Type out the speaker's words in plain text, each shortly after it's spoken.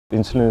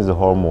Insulin is a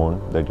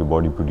hormone that your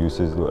body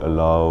produces to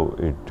allow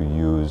it to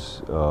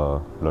use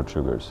blood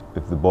sugars.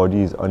 If the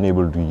body is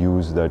unable to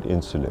use that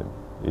insulin,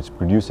 it's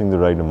producing the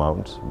right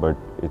amounts, but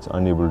it's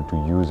unable to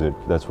use it.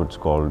 That's what's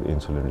called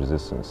insulin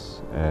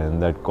resistance.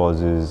 And that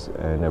causes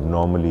an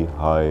abnormally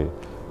high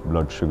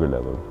blood sugar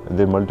level. And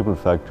there are multiple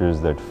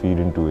factors that feed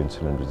into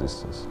insulin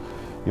resistance.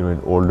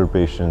 In older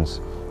patients,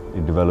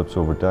 it develops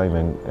over time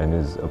and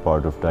is a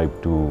part of type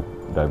 2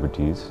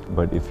 diabetes.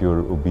 But if you're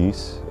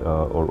obese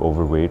or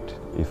overweight,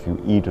 if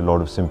you eat a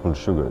lot of simple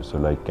sugars, so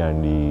like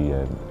candy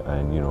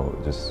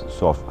and just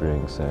soft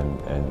drinks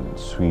and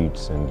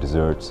sweets and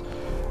desserts,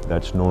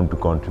 that's known to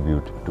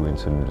contribute to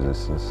insulin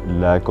resistance.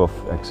 Lack of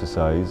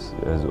exercise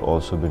has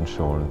also been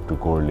shown to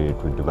correlate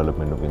with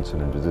development of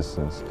insulin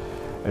resistance.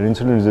 And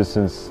insulin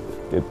resistance,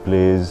 it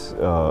plays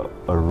a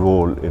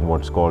role in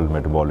what's called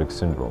metabolic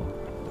syndrome.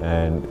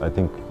 And I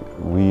think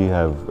we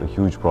have a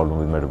huge problem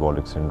with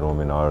metabolic syndrome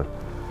in our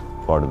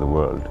part of the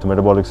world. So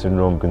metabolic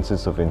syndrome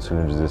consists of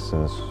insulin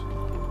resistance,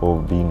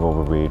 of being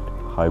overweight,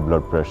 high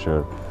blood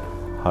pressure,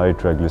 high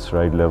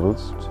triglyceride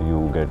levels. So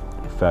you get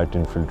fat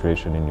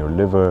infiltration in your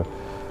liver,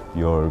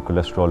 your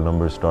cholesterol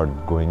numbers start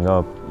going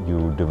up,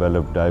 you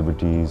develop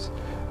diabetes,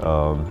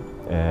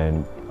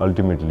 and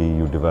ultimately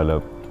you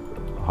develop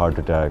heart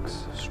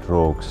attacks,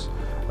 strokes,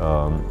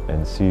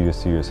 and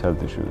serious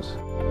health issues.